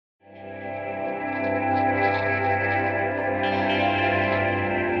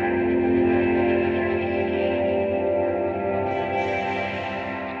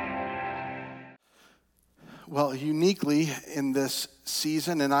uniquely in this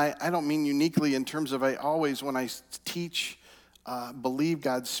season, and I don't mean uniquely in terms of I always, when I teach, believe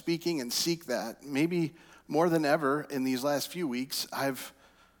God's speaking and seek that. Maybe more than ever in these last few weeks, I've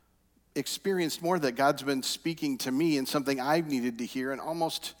experienced more that God's been speaking to me and something I've needed to hear, and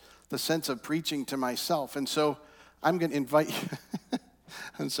almost the sense of preaching to myself. And so I'm going to invite you.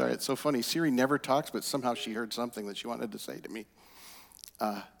 I'm sorry, it's so funny. Siri never talks, but somehow she heard something that she wanted to say to me.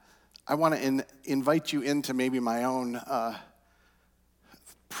 I want to invite you into maybe my own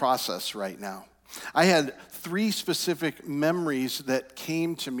process right now. I had 3 specific memories that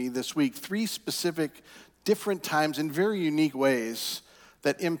came to me this week, 3 specific different times in very unique ways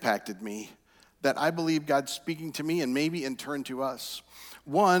that impacted me, that I believe God's speaking to me and maybe in turn to us.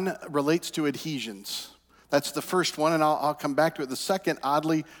 One relates to adhesions. That's the first one, and I'll come back to it. The second,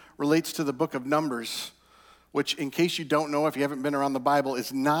 oddly, relates to the book of Numbers, which, in case you don't know, if you haven't been around the Bible,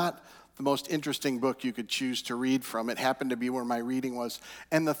 is not the most interesting book you could choose to read from. It happened to be where my reading was.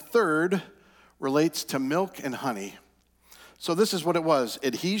 And the third relates to milk and honey. So this is what it was: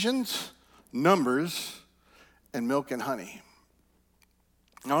 adhesions, Numbers, and milk and honey.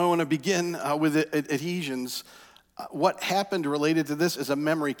 Now I want to begin with adhesions. What happened related to this is a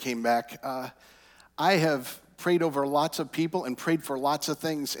memory came back. I have prayed over lots of people and prayed for lots of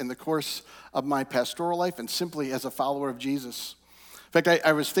things in the course of my pastoral life and simply as a follower of Jesus. In fact,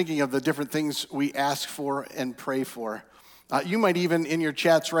 I was thinking of the different things we ask for and pray for. You might even, in your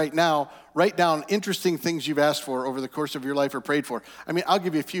chats right now, write down interesting things you've asked for over the course of your life or prayed for. I mean, I'll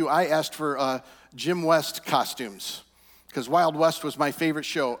give you a few. I asked for Jim West costumes because Wild West was my favorite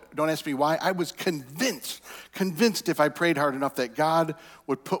show. Don't ask me why. I was convinced if I prayed hard enough that God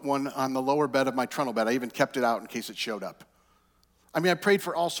would put one on the lower bed of my trundle bed. I even kept it out in case it showed up. I mean, I prayed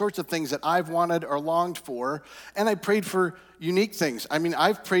for all sorts of things that I've wanted or longed for, and I prayed for unique things. I mean,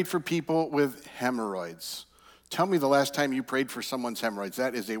 I've prayed for people with hemorrhoids. Tell me the last time you prayed for someone's hemorrhoids.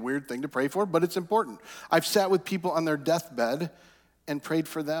 That is a weird thing to pray for, but it's important. I've sat with people on their deathbed and prayed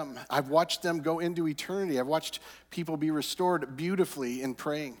for them. I've watched them go into eternity. I've watched people be restored beautifully in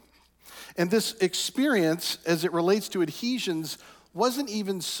praying. And this experience, as it relates to adhesions, wasn't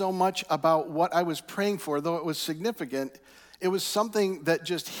even so much about what I was praying for, though it was significant. It was something that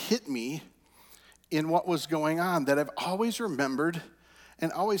just hit me in what was going on that I've always remembered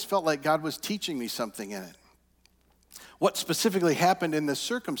and always felt like God was teaching me something in it. What specifically happened in this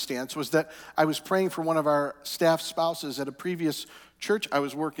circumstance was that I was praying for one of our staff spouses at a previous church I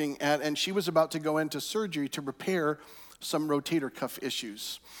was working at, and she was about to go into surgery to repair some rotator cuff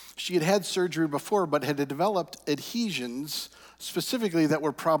issues. She had had surgery before, but had developed adhesions specifically that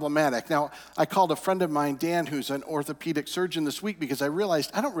were problematic. Now, I called a friend of mine, Dan, who's an orthopedic surgeon this week, because I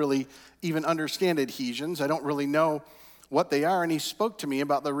realized I don't really even understand adhesions. I don't really know what they are, and he spoke to me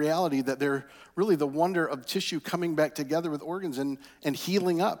about the reality that they're really the wonder of tissue coming back together with organs and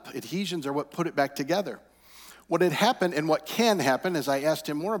healing up. Adhesions are what put it back together. What had happened and what can happen, as I asked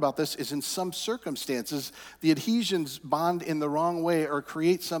him more about this, is in some circumstances, the adhesions bond in the wrong way or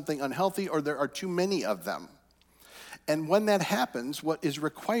create something unhealthy, or there are too many of them. And when that happens, what is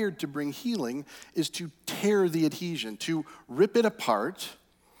required to bring healing is to tear the adhesion, to rip it apart.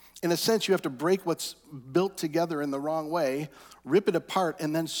 In a sense, you have to break what's built together in the wrong way, rip it apart,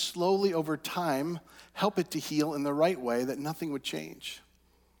 and then slowly over time, help it to heal in the right way that nothing would change.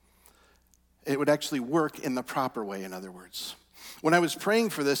 It would actually work in the proper way, in other words. When I was praying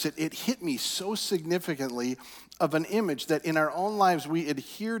for this, it hit me so significantly of an image that in our own lives we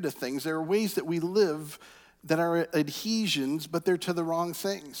adhere to things. There are ways that we live that are adhesions, but they're to the wrong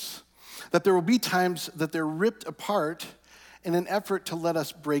things. That there will be times that they're ripped apart in an effort to let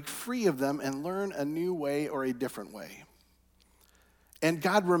us break free of them and learn a new way or a different way. And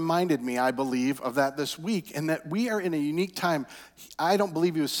God reminded me, I believe, of that this week, and that we are in a unique time. I don't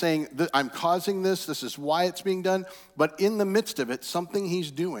believe he was saying, I'm causing this is why it's being done, but in the midst of it, something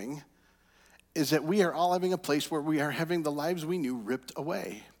he's doing is that we are all having a place where we are having the lives we knew ripped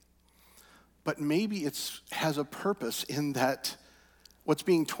away. But maybe it has a purpose in that what's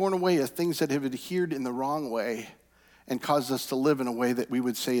being torn away are things that have adhered in the wrong way and caused us to live in a way that we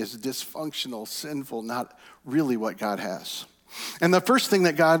would say is dysfunctional, sinful, not really what God has. And the first thing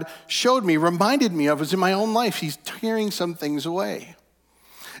that God showed me, reminded me of, was in my own life. He's tearing some things away.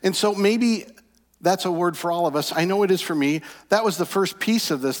 And so maybe that's a word for all of us. I know it is for me. That was the first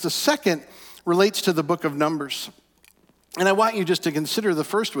piece of this. The second relates to the book of Numbers. And I want you just to consider the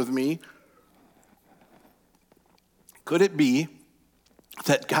first with me. Could it be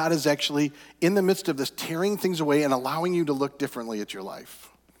that God is actually in the midst of this tearing things away and allowing you to look differently at your life?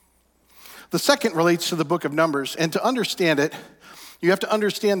 The second relates to the book of Numbers, and to understand it, You have to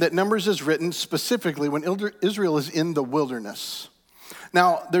understand that Numbers is written specifically when Israel is in the wilderness.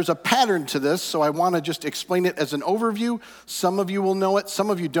 Now, there's a pattern to this, so I want to just explain it as an overview. Some of you will know it, some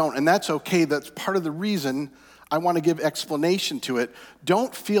of you don't, and that's okay. That's part of the reason I want to give explanation to it.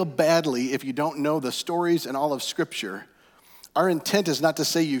 Don't feel badly if you don't know the stories and all of Scripture. Our intent is not to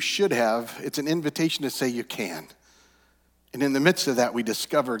say you should have. It's an invitation to say you can. And in the midst of that, we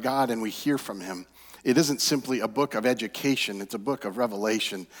discover God and we hear from him. It isn't simply a book of education. It's a book of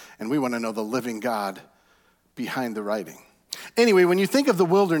revelation. And we want to know the living God behind the writing. Anyway, when you think of the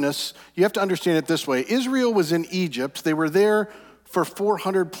wilderness, you have to understand it this way. Israel was in Egypt. They were there for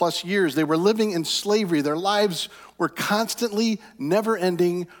 400 plus years. They were living in slavery. Their lives were constantly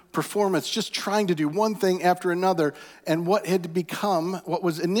never-ending performance, just trying to do one thing after another. And what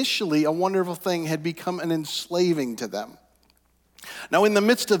was initially a wonderful thing, had become an enslaving to them. Now, in the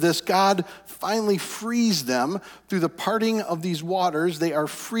midst of this, God finally frees them through the parting of these waters. They are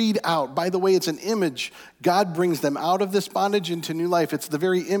freed out. By the way, it's an image. God brings them out of this bondage into new life. It's the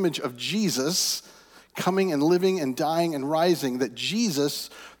very image of Jesus coming and living and dying and rising, that Jesus,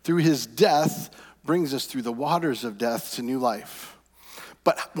 through his death, brings us through the waters of death to new life.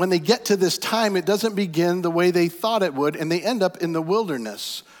 But when they get to this time, it doesn't begin the way they thought it would, and they end up in the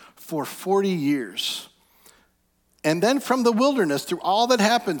wilderness for 40 years. And then from the wilderness, through all that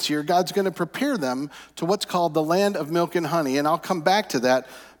happens here, God's going to prepare them to what's called the land of milk and honey. And I'll come back to that,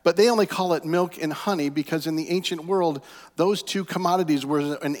 but they only call it milk and honey because in the ancient world, those two commodities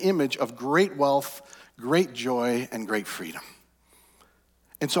were an image of great wealth, great joy, and great freedom.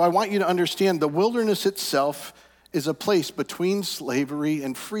 And so I want you to understand the wilderness itself is a place between slavery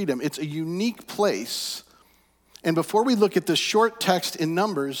and freedom. It's a unique place. And before we look at the short text in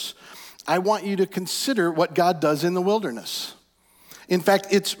Numbers, I want you to consider what God does in the wilderness. In fact,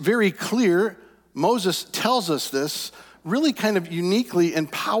 it's very clear. Moses tells us this really kind of uniquely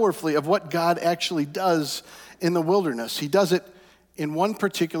and powerfully of what God actually does in the wilderness. He does it in one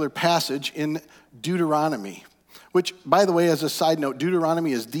particular passage in Deuteronomy, which, by the way, as a side note,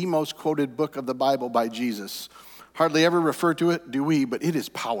 Deuteronomy is the most quoted book of the Bible by Jesus. Hardly ever refer to it, do we, but it is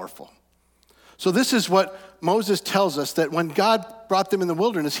powerful. So this is what Moses tells us, that when God brought them in the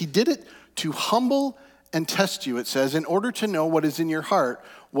wilderness, he did it to humble and test you, it says, in order to know what is in your heart,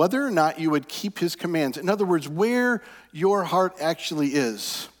 whether or not you would keep his commands. In other words, where your heart actually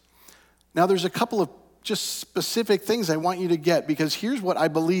is. Now, there's a couple of just specific things I want you to get, because here's what I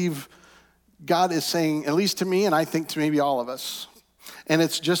believe God is saying, at least to me, and I think to maybe all of us. And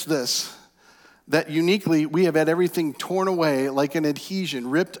it's just this, that uniquely we have had everything torn away like an adhesion,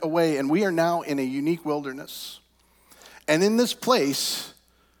 ripped away, and we are now in a unique wilderness. And in this place,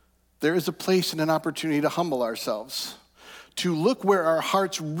 there is a place and an opportunity to humble ourselves, to look where our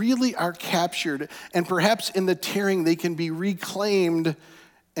hearts really are captured, and perhaps in the tearing they can be reclaimed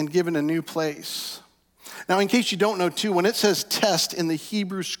and given a new place. Now, in case you don't know too, when it says test in the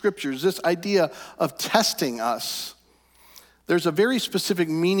Hebrew scriptures, this idea of testing us, there's a very specific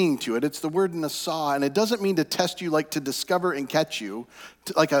meaning to it. It's the word nasah, and it doesn't mean to test you like to discover and catch you,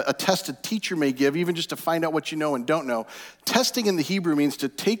 like a test a teacher may give, even just to find out what you know and don't know. Testing in the Hebrew means to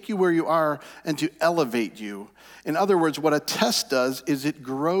take you where you are and to elevate you. In other words, what a test does is it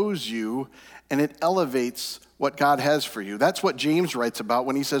grows you and it elevates what God has for you. That's what James writes about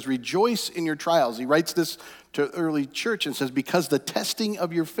when he says, rejoice in your trials. He writes this to early church and says, because the testing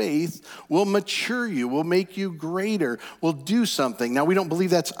of your faith will mature you, will make you greater, will do something. Now, we don't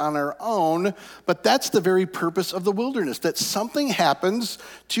believe that's on our own, but that's the very purpose of the wilderness, that something happens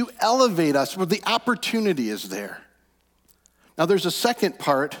to elevate us, where the opportunity is there. Now, there's a second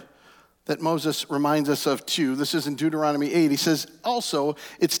part that Moses reminds us of too. This is in Deuteronomy 8. He says, also,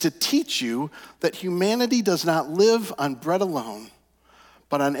 it's to teach you that humanity does not live on bread alone,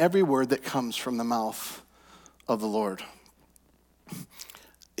 but on every word that comes from the mouth of the Lord.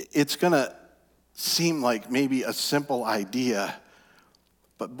 It's going to seem like maybe a simple idea,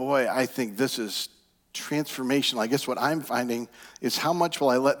 but boy, I think this is transformational. I guess what I'm finding is how much will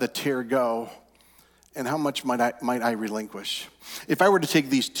I let the tear go and how much might I relinquish? If I were to take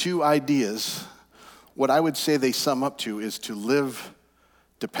these two ideas, what I would say they sum up to is to live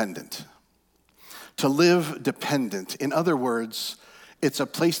dependent. To live dependent. In other words, it's a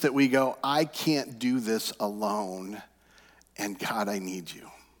place that we go, I can't do this alone, and God, I need you.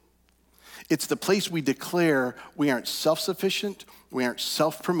 It's the place we declare we aren't self-sufficient, we aren't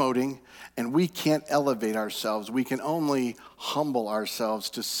self-promoting, and we can't elevate ourselves. We can only humble ourselves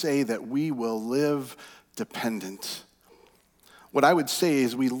to say that we will live dependent. What I would say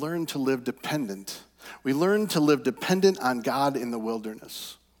is we learn to live dependent. We learn to live dependent on God in the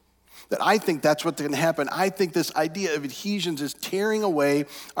wilderness. that I think that's what's going to happen. I think this idea of adhesions is tearing away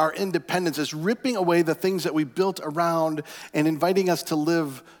our independence, is ripping away the things that we built around and inviting us to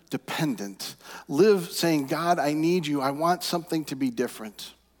live dependent. Live saying, God, I need you. I want something to be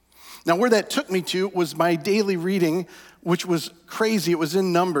different. Now, where that took me to was my daily reading, which was crazy. It was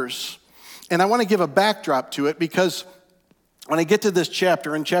in Numbers. And I want to give a backdrop to it because when I get to this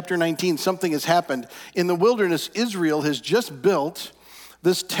chapter, in chapter 19, something has happened. In the wilderness, Israel has just built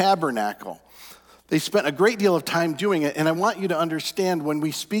this tabernacle. They spent a great deal of time doing it, and I want you to understand when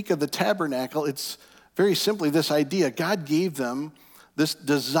we speak of the tabernacle, it's very simply this idea. God gave them this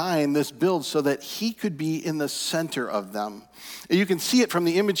design, this build, so that he could be in the center of them. And you can see it from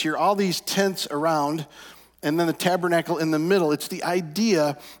the image here, all these tents around, and then the tabernacle in the middle. It's the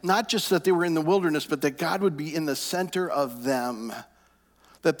idea, not just that they were in the wilderness, but that God would be in the center of them.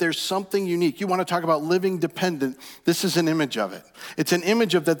 That there's something unique. You want to talk about living dependent, this is an image of it. It's an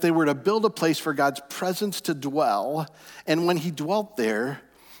image of that they were to build a place for God's presence to dwell, and when he dwelt there,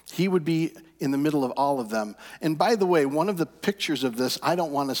 he would be in the middle of all of them. And by the way, one of the pictures of this I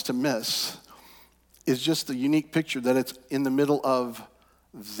don't want us to miss is just the unique picture that it's in the middle of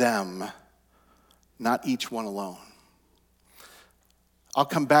them, not each one alone. I'll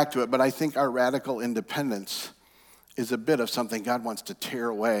come back to it, but I think our radical independence is a bit of something God wants to tear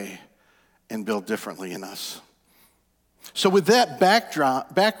away and build differently in us. So with that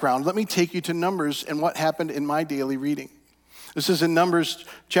background, let me take you to Numbers and what happened in my daily reading. This is in Numbers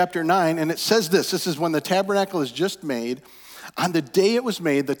chapter 9, and it says this. This is when the tabernacle is just made. On the day it was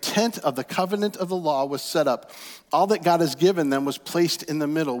made, the tent of the covenant of the law was set up. All that God has given them was placed in the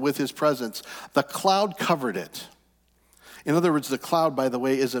middle with his presence. The cloud covered it. In other words, the cloud, by the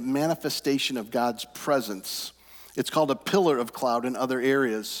way, is a manifestation of God's presence. It's called a pillar of cloud in other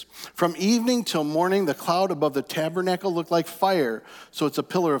areas. From evening till morning, the cloud above the tabernacle looked like fire. So it's a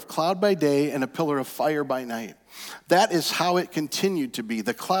pillar of cloud by day and a pillar of fire by night. That is how it continued to be.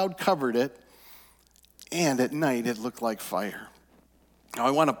 The cloud covered it, and at night it looked like fire. Now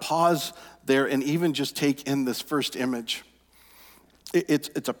I want to pause there and even just take in this first image.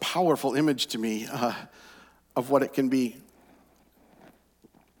 It's a powerful image to me of what it can be.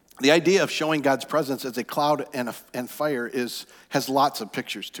 The idea of showing God's presence as a cloud and fire has lots of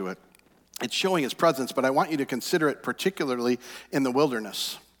pictures to it. It's showing his presence, but I want you to consider it particularly in the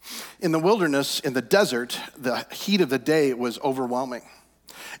wilderness. In the wilderness, in the desert, the heat of the day was overwhelming.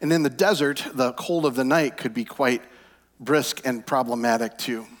 And in the desert, the cold of the night could be quite brisk and problematic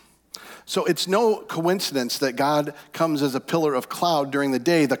too. So it's no coincidence that God comes as a pillar of cloud during the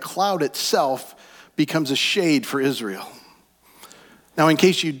day. The cloud itself becomes a shade for Israel. Now, in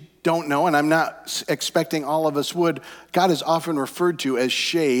case you don't know, and I'm not expecting all of us would, God is often referred to as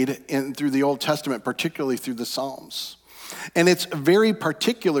shade through the Old Testament, particularly through the Psalms. And it's very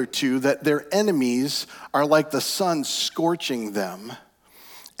particular too that their enemies are like the sun scorching them,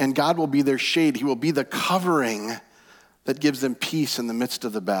 and God will be their shade. He will be the covering that gives them peace in the midst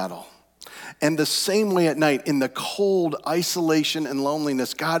of the battle. And the same way at night, in the cold isolation and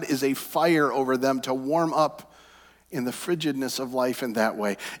loneliness, God is a fire over them to warm up in the frigidness of life in that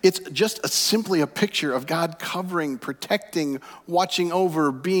way. It's just simply a picture of God covering, protecting, watching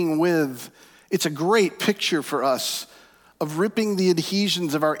over, being with. It's a great picture for us of ripping the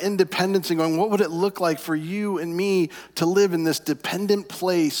adhesions of our independence and going, what would it look like for you and me to live in this dependent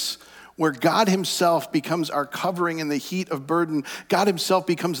place where God himself becomes our covering in the heat of burden. God himself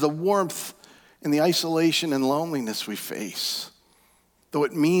becomes the warmth in the isolation and loneliness we face, though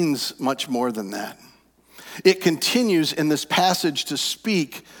it means much more than that. It continues in this passage to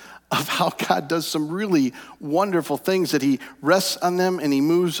speak of how God does some really wonderful things, that he rests on them and he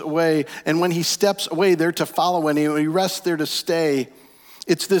moves away. And when he steps away, they're to follow, and when he rests, they're to stay.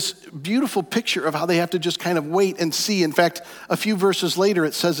 It's this beautiful picture of how they have to just kind of wait and see. In fact, a few verses later,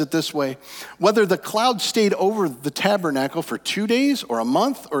 it says it this way: whether the cloud stayed over the tabernacle for 2 days or a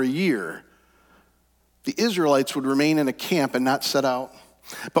month or a year, the Israelites would remain in a camp and not set out.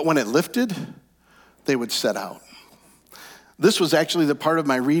 But when it lifted, they would set out. This was actually the part of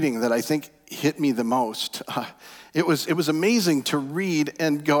my reading that I think hit me the most. It was amazing to read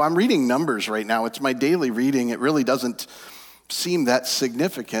and go, I'm reading Numbers right now. It's my daily reading. It really doesn't seem that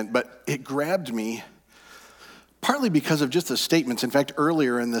significant, but it grabbed me partly because of just the statements. In fact,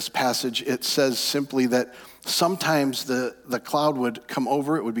 earlier in this passage, it says simply that sometimes the cloud would come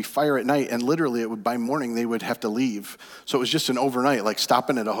over, it would be fire at night, and literally by morning they would have to leave. So it was just an overnight, like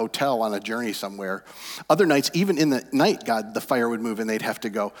stopping at a hotel on a journey somewhere. Other nights, even in the night, the fire would move and they'd have to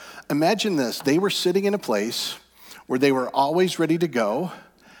go. Imagine this: they were sitting in a place where they were always ready to go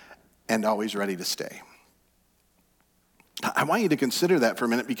and always ready to stay. I want you to consider that for a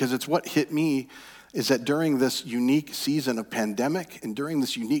minute, because it's what hit me, is that during this unique season of pandemic and during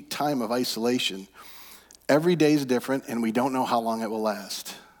this unique time of isolation, every day is different and we don't know how long it will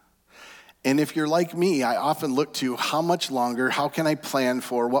last. And if you're like me, I often look to how much longer, how can I plan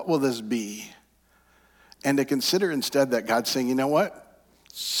for, what will this be? And to consider instead that God's saying, you know what?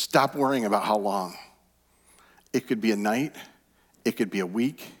 Stop worrying about how long. It could be a night, it could be a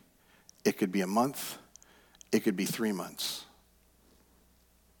week, it could be a month, it could be 3 months.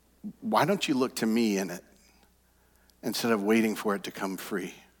 Why don't you look to me in it instead of waiting for it to come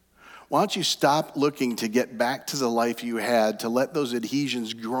free? Why don't you stop looking to get back to the life you had, to let those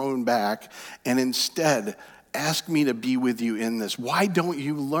adhesions grow back, and instead ask me to be with you in this? Why don't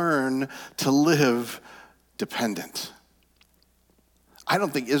you learn to live dependent? I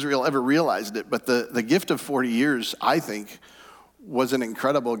don't think Israel ever realized it, but the gift of 40 years, I think, was an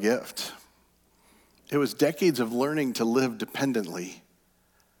incredible gift. It was decades of learning to live dependently,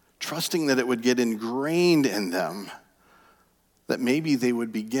 trusting that it would get ingrained in them, that maybe they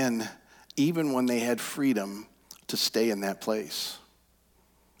would begin, even when they had freedom, to stay in that place.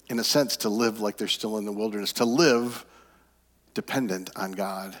 In a sense, to live like they're still in the wilderness, to live dependent on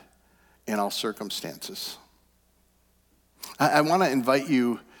God in all circumstances. I want to invite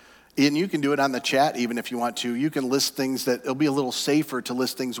you, and you can do it on the chat even if you want to. You can list things that it'll be a little safer to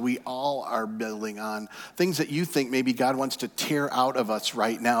list things we all are building on, things that you think maybe God wants to tear out of us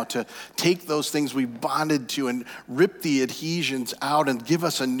right now, to take those things we bonded to and rip the adhesions out and give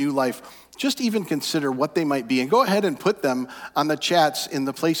us a new life. Just even consider what they might be, and go ahead and put them on the chats in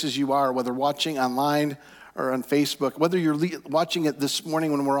the places you are, whether watching online or on Facebook, whether you're watching it this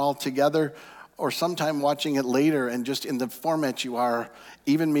morning when we're all together, or sometime watching it later, and just in the format you are,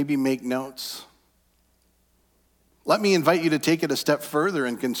 even maybe make notes. Let me invite you to take it a step further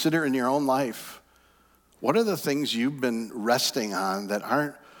and consider in your own life, what are the things you've been resting on that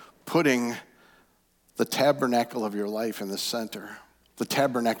aren't putting the tabernacle of your life in the center, the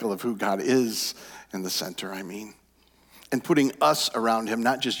tabernacle of who God is in the center, and putting us around him,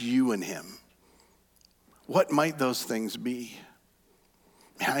 not just you and him. What might those things be?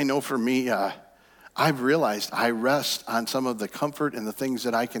 I know for me, I've realized I rest on some of the comfort and the things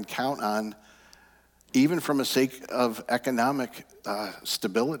that I can count on, even from a sake of economic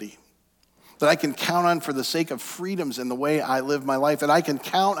stability, that I can count on for the sake of freedoms in the way I live my life, that I can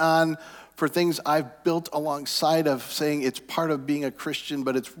count on for things I've built alongside of saying it's part of being a Christian,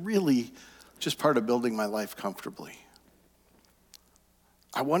 but it's really just part of building my life comfortably.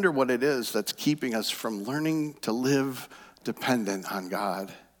 I wonder what it is that's keeping us from learning to live dependent on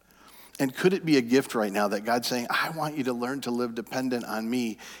God. And could it be a gift right now that God's saying, I want you to learn to live dependent on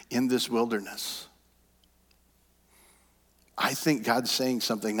me in this wilderness? I think God's saying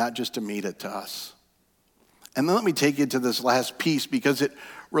something, not just to meet it to us. And then let me take you to this last piece, because it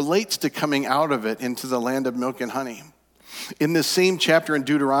relates to coming out of it into the land of milk and honey. In this same chapter in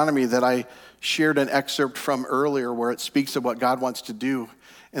Deuteronomy that I shared an excerpt from earlier, where it speaks of what God wants to do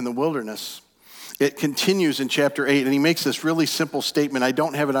in the wilderness, it continues in chapter 8, and he makes this really simple statement. I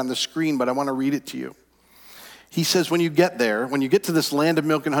don't have it on the screen, but I want to read it to you. He says, when you get there, when you get to this land of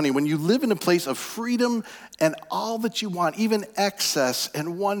milk and honey, when you live in a place of freedom and all that you want, even excess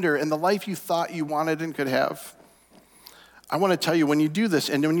and wonder and the life you thought you wanted and could have, I want to tell you, when you do this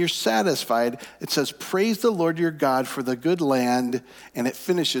and when you're satisfied, it says, praise the Lord your God for the good land, and it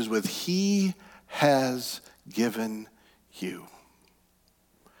finishes with, he has given you.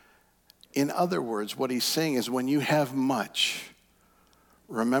 In other words, what he's saying is, when you have much,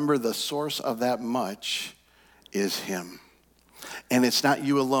 remember the source of that much is him. And it's not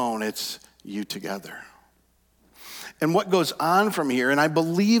you alone, it's you together. And what goes on from here, and I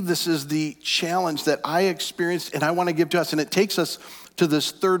believe this is the challenge that I experienced and I want to give to us, and it takes us to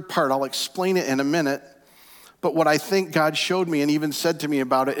this third part. I'll explain it in a minute. But what I think God showed me and even said to me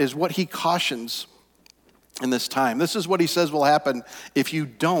about it is what he cautions in this time. This is what he says will happen if you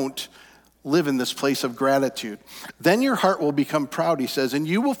don't live in this place of gratitude. Then your heart will become proud, he says, and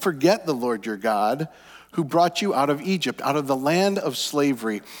you will forget the Lord your God, who brought you out of Egypt, out of the land of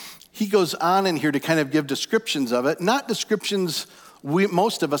slavery. He goes on in here to kind of give descriptions of it, not descriptions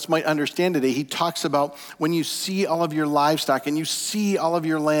most of us might understand today. He talks about when you see all of your livestock and you see all of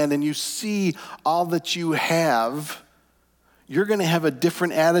your land and you see all that you have, you're going to have a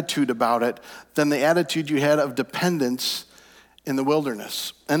different attitude about it than the attitude you had of dependence in the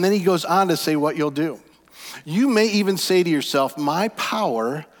wilderness. And then he goes on to say what you'll do. You may even say to yourself, my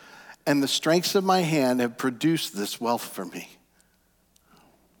power and the strengths of my hand have produced this wealth for me.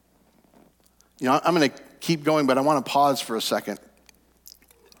 You know, I'm going to keep going, but I want to pause for a second.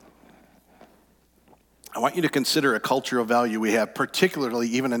 I want you to consider a cultural value we have, particularly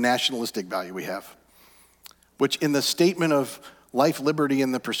even a nationalistic value we have, which in the statement of life, liberty,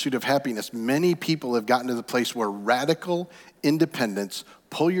 and the pursuit of happiness, many people have gotten to the place where radical independence,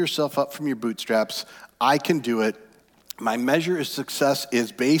 pull yourself up from your bootstraps, I can do it. My measure of success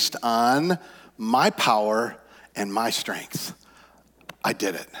is based on my power and my strength. I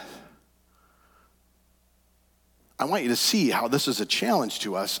did it. I want you to see how this is a challenge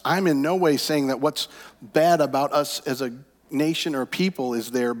to us. I'm in no way saying that what's bad about us as a nation or people is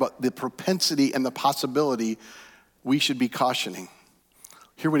there, but the propensity and the possibility we should be cautioning.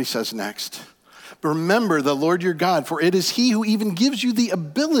 Hear what he says next. Remember the Lord your God, for it is he who even gives you the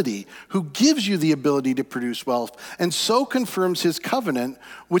ability, to produce wealth, and so confirms his covenant,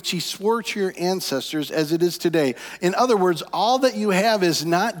 which he swore to your ancestors as it is today. In other words, all that you have is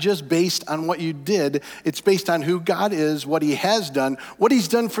not just based on what you did, it's based on who God is, what he has done, what he's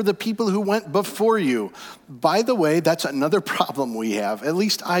done for the people who went before you. By the way, that's another problem we have, at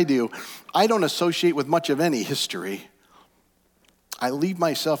least I do. I don't associate with much of any history. I leave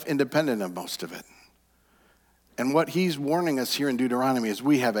myself independent of most of it. And what he's warning us here in Deuteronomy is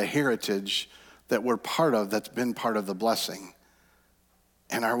we have a heritage that we're part of that's been part of the blessing.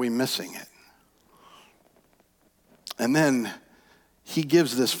 And are we missing it? And then he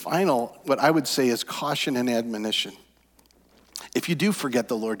gives this final, what I would say is caution and admonition. If you do forget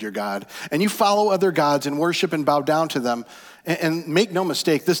the Lord your God, and you follow other gods and worship and bow down to them, and make no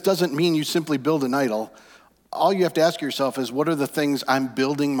mistake, this doesn't mean you simply build an idol. All you have to ask yourself is, what are the things I'm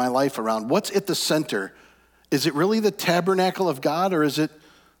building my life around? What's at the center? Is it really the tabernacle of God, or is it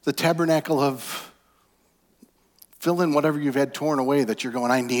the tabernacle of fill in whatever you've had torn away that you're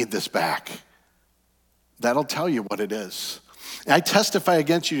going, I need this back? That'll tell you what it is. And I testify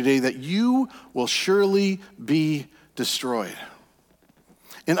against you today that you will surely be destroyed.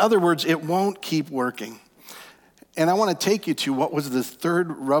 In other words, it won't keep working. And I want to take you to what was the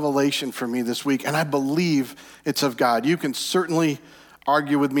third revelation for me this week, and I believe it's of God. You can certainly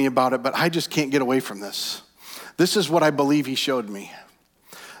argue with me about it, but I just can't get away from this. This is what I believe he showed me,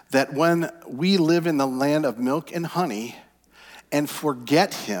 that when we live in the land of milk and honey and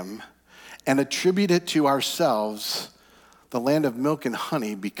forget him and attribute it to ourselves, the land of milk and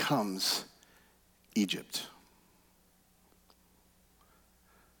honey becomes Egypt.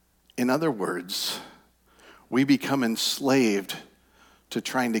 In other words, we become enslaved to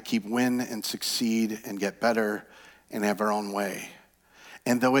trying to keep win and succeed and get better and have our own way.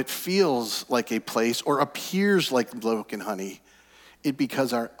 And though it feels like a place or appears like milk and honey, it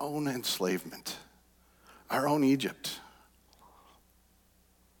becomes our own enslavement, our own Egypt.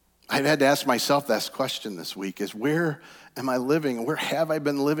 I've had to ask myself this question this week is, where am I living? Where have I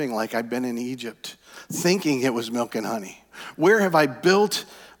been living like I've been in Egypt, thinking it was milk and honey? Where have I built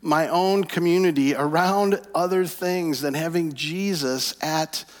my own community around other things than having Jesus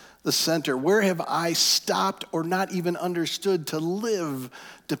at the center? Where have I stopped or not even understood to live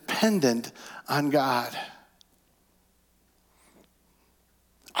dependent on God?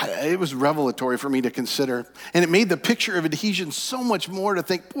 It was revelatory for me to consider. And it made the picture of adhesion so much more to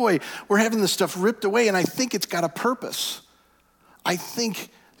think, boy, we're having this stuff ripped away, and I think it's got a purpose. I think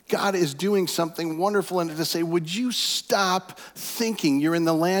God is doing something wonderful in it to say, would you stop thinking you're in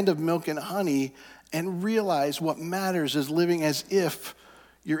the land of milk and honey and realize what matters is living as if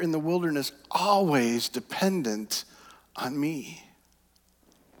you're in the wilderness, always dependent on me.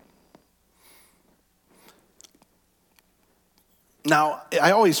 Now,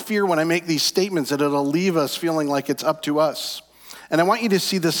 I always fear when I make these statements that it'll leave us feeling like it's up to us. And I want you to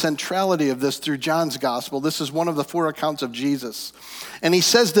see the centrality of this through John's gospel. This is one of the 4 accounts of Jesus. And he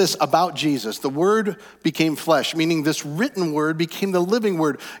says this about Jesus. The word became flesh, meaning this written word became the living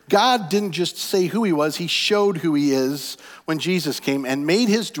word. God didn't just say who he was, he showed who he is when Jesus came and made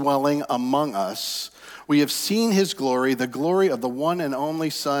his dwelling among us. We have seen his glory, the glory of the one and only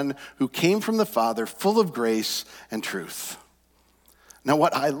Son who came from the Father, full of grace and truth. Now,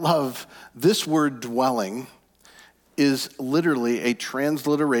 what I love, this word dwelling is literally a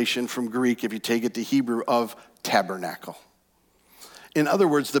transliteration from Greek, if you take it to Hebrew, of tabernacle. In other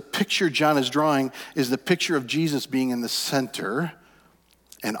words, the picture John is drawing is the picture of Jesus being in the center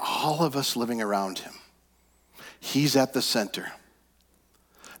and all of us living around him. He's at the center.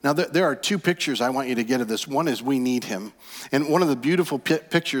 Now, there are 2 pictures I want you to get of this. One is we need him. And one of the beautiful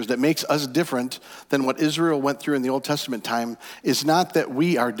pictures that makes us different than what Israel went through in the Old Testament time is not that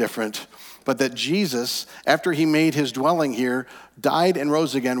we are different, but that Jesus, after he made his dwelling here, died and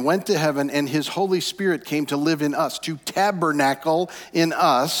rose again, went to heaven, and his Holy Spirit came to live in us, to tabernacle in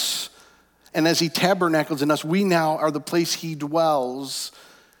us. And as he tabernacles in us, we now are the place he dwells.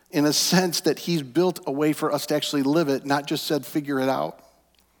 in a sense that he's built a way for us to actually live it, not just said figure it out.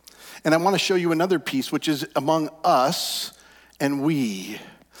 And I want to show you another piece, which is among us and we.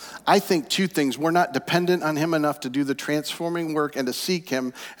 I think two things. We're not dependent on him enough to do the transforming work and to seek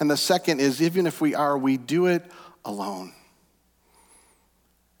him. And the second is, even if we are, we do it alone.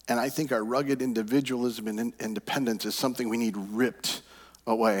 And I think our rugged individualism and independence is something we need ripped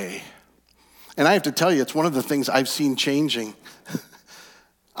away. And I have to tell you, it's one of the things I've seen changing.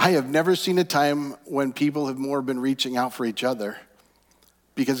 I have never seen a time when people have more been reaching out for each other,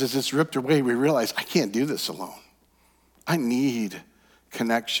 because as it's ripped away, we realize I can't do this alone. I need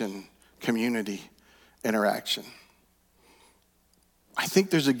connection, community, interaction. I think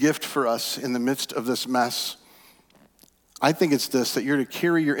there's a gift for us in the midst of this mess. I think it's this, that you're to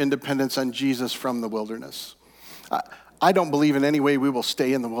carry your independence on Jesus from the wilderness. I don't believe in any way we will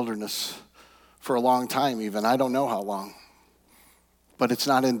stay in the wilderness for a long time even. I don't know how long. But it's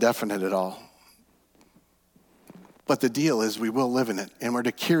not indefinite at all. But the deal is we will live in it, and we're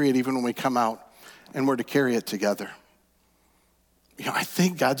to carry it even when we come out, and we're to carry it together. I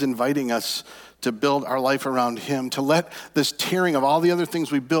think God's inviting us to build our life around him, to let this tearing of all the other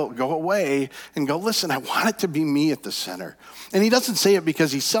things we built go away and go, listen, I want it to be me at the center. And he doesn't say it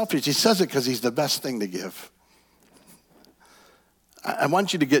because he's selfish. He says it because he's the best thing to give. I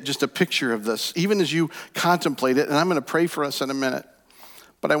want you to get just a picture of this, even as you contemplate it, and I'm going to pray for us in a minute.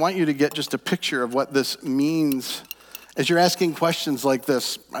 But I want you to get just a picture of what this means as you're asking questions like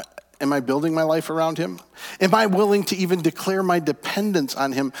this. Am I building my life around him? Am I willing to even declare my dependence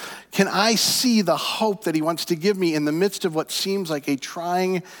on him? Can I see the hope that he wants to give me in the midst of what seems like a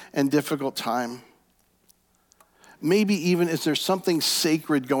trying and difficult time? Maybe even is there something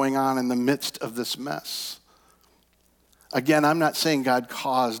sacred going on in the midst of this mess? Again, I'm not saying God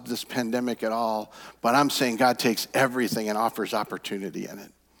caused this pandemic at all, but I'm saying God takes everything and offers opportunity in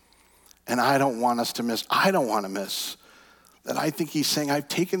it. And I don't want to miss that. I think he's saying, I've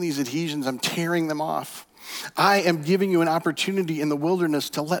taken these adhesions, I'm tearing them off. I am giving you an opportunity in the wilderness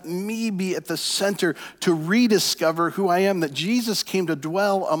to let me be at the center, to rediscover who I am, that Jesus came to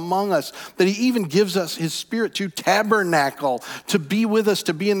dwell among us, that he even gives us his spirit to tabernacle, to be with us,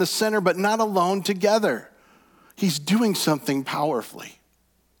 to be in the center, but not alone, together. He's doing something powerfully.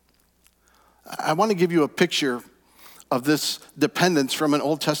 I want to give you a picture of this dependence from an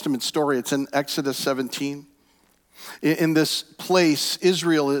Old Testament story. It's in Exodus 17. In this place,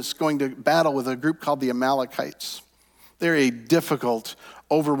 Israel is going to battle with a group called the Amalekites. They're a difficult,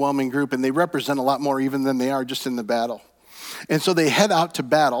 overwhelming group, and they represent a lot more even than they are just in the battle. And so they head out to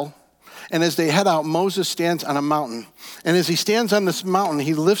battle, and as they head out, Moses stands on a mountain. And as he stands on this mountain,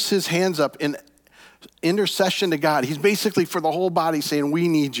 he lifts his hands up in intercession to God. He's basically for the whole body saying, we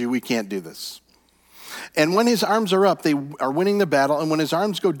need you, we can't do this. And when his arms are up, they are winning the battle. And when his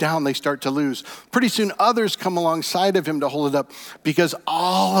arms go down, they start to lose. Pretty soon, others come alongside of him to hold it up, because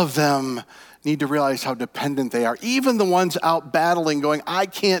all of them need to realize how dependent they are. Even the ones out battling going, I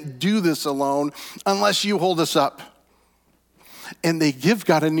can't do this alone unless you hold us up. And they give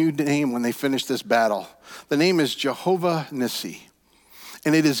God a new name when they finish this battle. The name is Jehovah Nissi.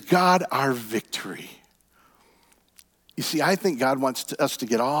 And it is God our victory. You see, I think God wants us to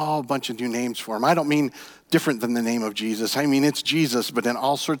get all a bunch of new names for him. I don't mean different than the name of Jesus. I mean, it's Jesus, but in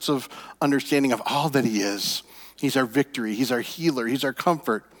all sorts of understanding of all that he is. He's our victory. He's our healer. He's our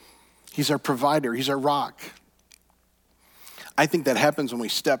comfort. He's our provider. He's our rock. I think that happens when we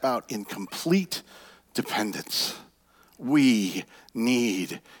step out in complete dependence. We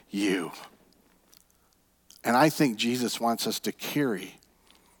need you. And I think Jesus wants us to carry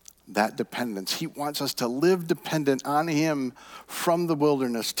that dependence. He wants us to live dependent on him from the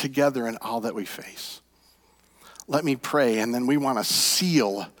wilderness together in all that we face. Let me pray, and then we want to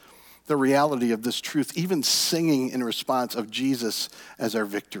seal the reality of this truth, even singing in response of Jesus as our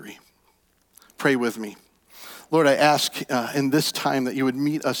victory. Pray with me. Lord, I ask in this time that you would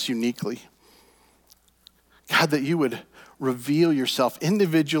meet us uniquely. God, that you would reveal yourself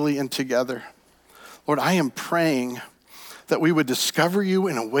individually and together. Lord, I am praying that we would discover you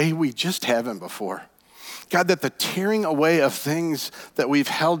in a way we just haven't before. God, that the tearing away of things that we've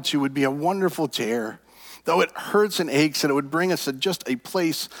held to would be a wonderful tear. Though it hurts and aches, and it would bring us to just a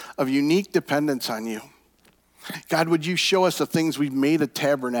place of unique dependence on you. God, would you show us the things we've made a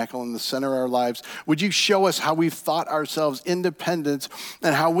tabernacle in the center of our lives? Would you show us how we've thought ourselves independent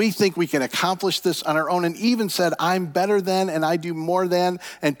and how we think we can accomplish this on our own, and even said, I'm better than and I do more than,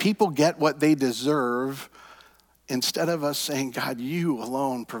 and people get what they deserve, instead of us saying, God, you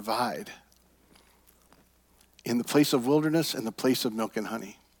alone provide in the place of wilderness and the place of milk and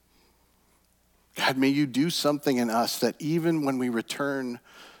honey. God, may you do something in us that even when we return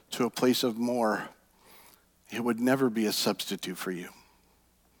to a place of more, it would never be a substitute for you.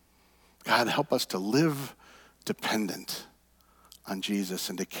 God, help us to live dependent on Jesus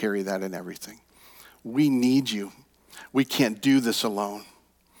and to carry that in everything. We need you. We can't do this alone.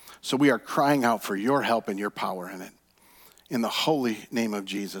 So we are crying out for your help and your power in it. In the holy name of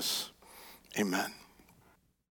Jesus, amen.